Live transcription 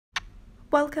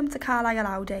Welcome to Carlisle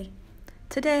Audi.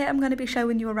 Today I'm going to be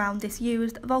showing you around this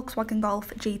used Volkswagen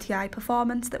Golf GTI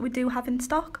Performance that we do have in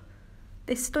stock.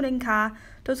 This stunning car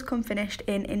does come finished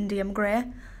in Indium grey,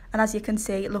 and as you can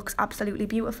see it looks absolutely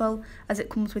beautiful as it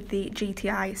comes with the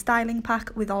GTI styling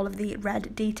pack with all of the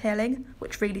red detailing,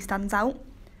 which really stands out.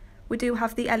 We do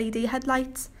have the LED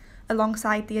headlights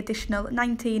alongside the additional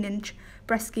 19-inch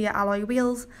Brescia alloy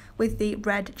wheels with the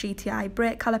red GTI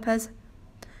brake calipers.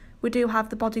 We do have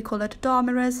the body coloured door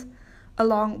mirrors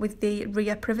along with the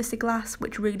rear privacy glass,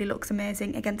 which really looks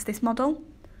amazing against this model.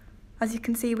 As you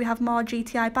can see, we have more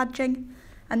GTI badging,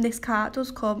 and this car does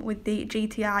come with the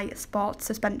GTI Sport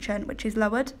suspension, which is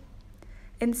lowered.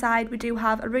 Inside we do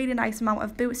have a really nice amount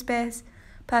of boot space,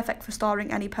 perfect for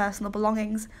storing any personal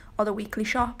belongings or the weekly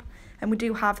shop, and we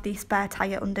do have the spare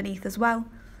tyre underneath as well,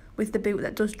 with the boot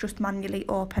that does just manually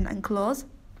open and close.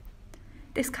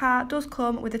 This car does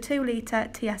come with a 2-litre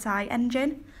TSI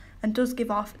engine and does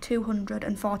give off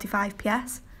 245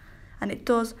 PS, and it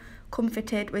does come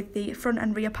fitted with the front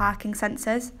and rear parking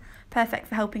sensors, perfect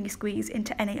for helping you squeeze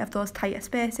into any of those tighter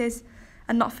spaces,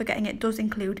 and not forgetting it does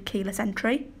include keyless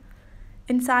entry.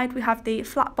 Inside we have the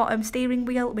flat bottom steering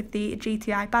wheel with the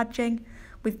GTI badging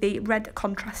with the red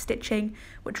contrast stitching,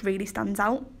 which really stands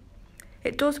out.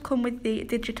 It does come with the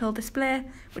digital display,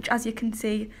 which, as you can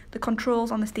see, the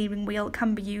controls on the steering wheel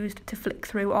can be used to flick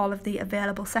through all of the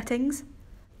available settings.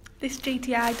 This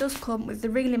GTI does come with the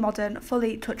really modern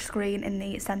fully touchscreen in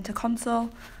the centre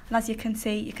console, and as you can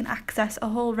see you can access a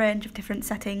whole range of different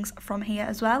settings from here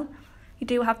as well. You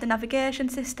do have the navigation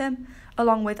system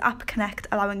along with App Connect,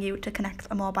 allowing you to connect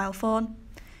a mobile phone.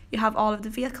 You have all of the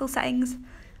vehicle settings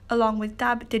along with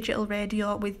DAB digital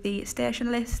radio with the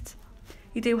station lists.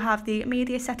 You do have the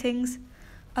media settings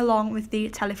along with the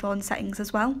telephone settings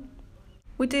as well.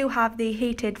 We do have the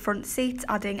heated front seats,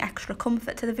 adding extra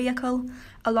comfort to the vehicle,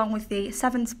 along with the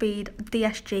 7-speed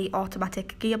DSG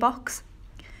automatic gearbox.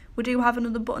 We do have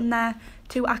another button there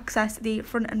to access the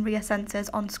front and rear sensors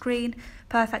on screen,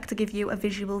 perfect to give you a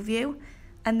visual view,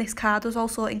 and this car does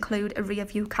also include a rear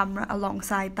view camera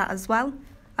alongside that as well.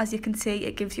 As you can see,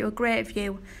 it gives you a great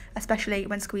view, especially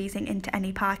when squeezing into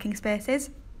any parking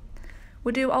spaces.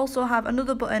 We do also have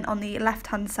another button on the left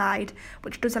hand side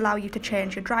which does allow you to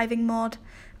change your driving mode.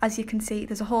 As you can see,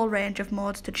 there's a whole range of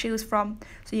modes to choose from,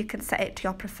 so you can set it to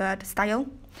your preferred style.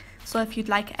 So if you'd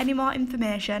like any more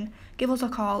information, give us a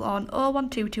call on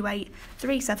 01228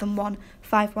 371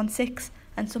 516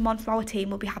 and someone from our team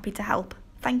will be happy to help.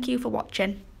 Thank you for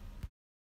watching.